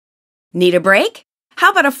Need a break?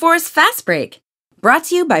 How about a forest fast break? Brought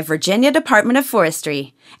to you by Virginia Department of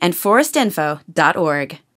Forestry and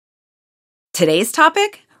forestinfo.org. Today's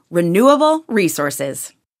topic: renewable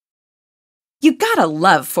resources. You gotta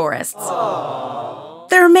love forests. Aww.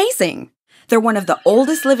 They're amazing. They're one of the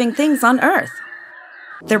oldest living things on Earth.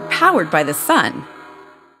 They're powered by the sun.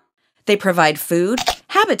 They provide food,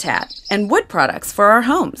 habitat, and wood products for our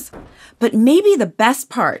homes. But maybe the best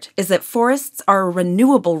part is that forests are a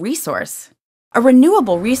renewable resource. A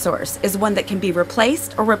renewable resource is one that can be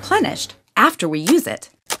replaced or replenished after we use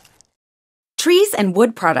it. Trees and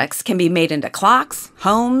wood products can be made into clocks,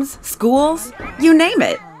 homes, schools, you name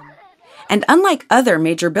it. And unlike other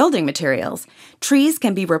major building materials, trees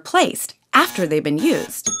can be replaced after they've been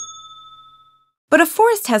used. But a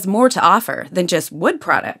forest has more to offer than just wood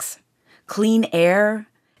products. Clean air,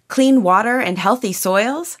 clean water and healthy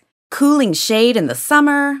soils, cooling shade in the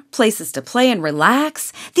summer, places to play and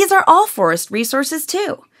relax, these are all forest resources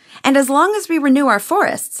too. And as long as we renew our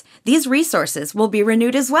forests, these resources will be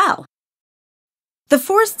renewed as well. The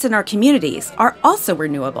forests in our communities are also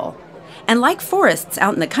renewable. And like forests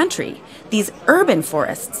out in the country, these urban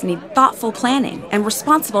forests need thoughtful planning and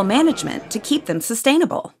responsible management to keep them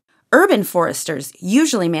sustainable. Urban foresters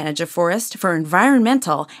usually manage a forest for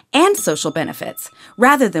environmental and social benefits,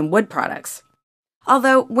 rather than wood products.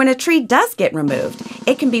 Although, when a tree does get removed,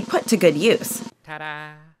 it can be put to good use.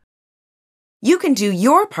 Ta-da! You can do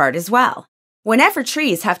your part as well. Whenever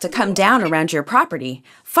trees have to come down around your property,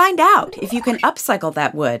 find out if you can upcycle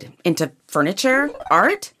that wood into furniture,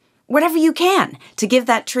 art, whatever you can to give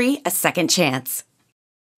that tree a second chance.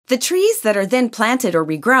 The trees that are then planted or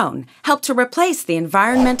regrown help to replace the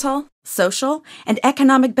environmental, social, and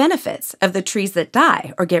economic benefits of the trees that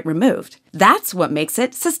die or get removed. That's what makes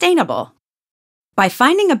it sustainable. By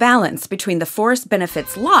finding a balance between the forest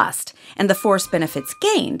benefits lost and the forest benefits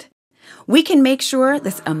gained, we can make sure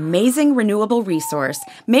this amazing renewable resource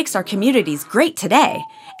makes our communities great today,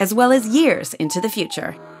 as well as years into the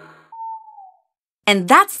future. And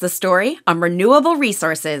that's the story on renewable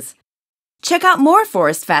resources. Check out more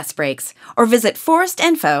Forest Fast Breaks or visit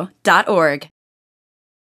forestinfo.org.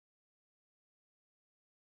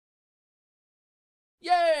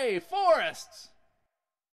 Yay, forests!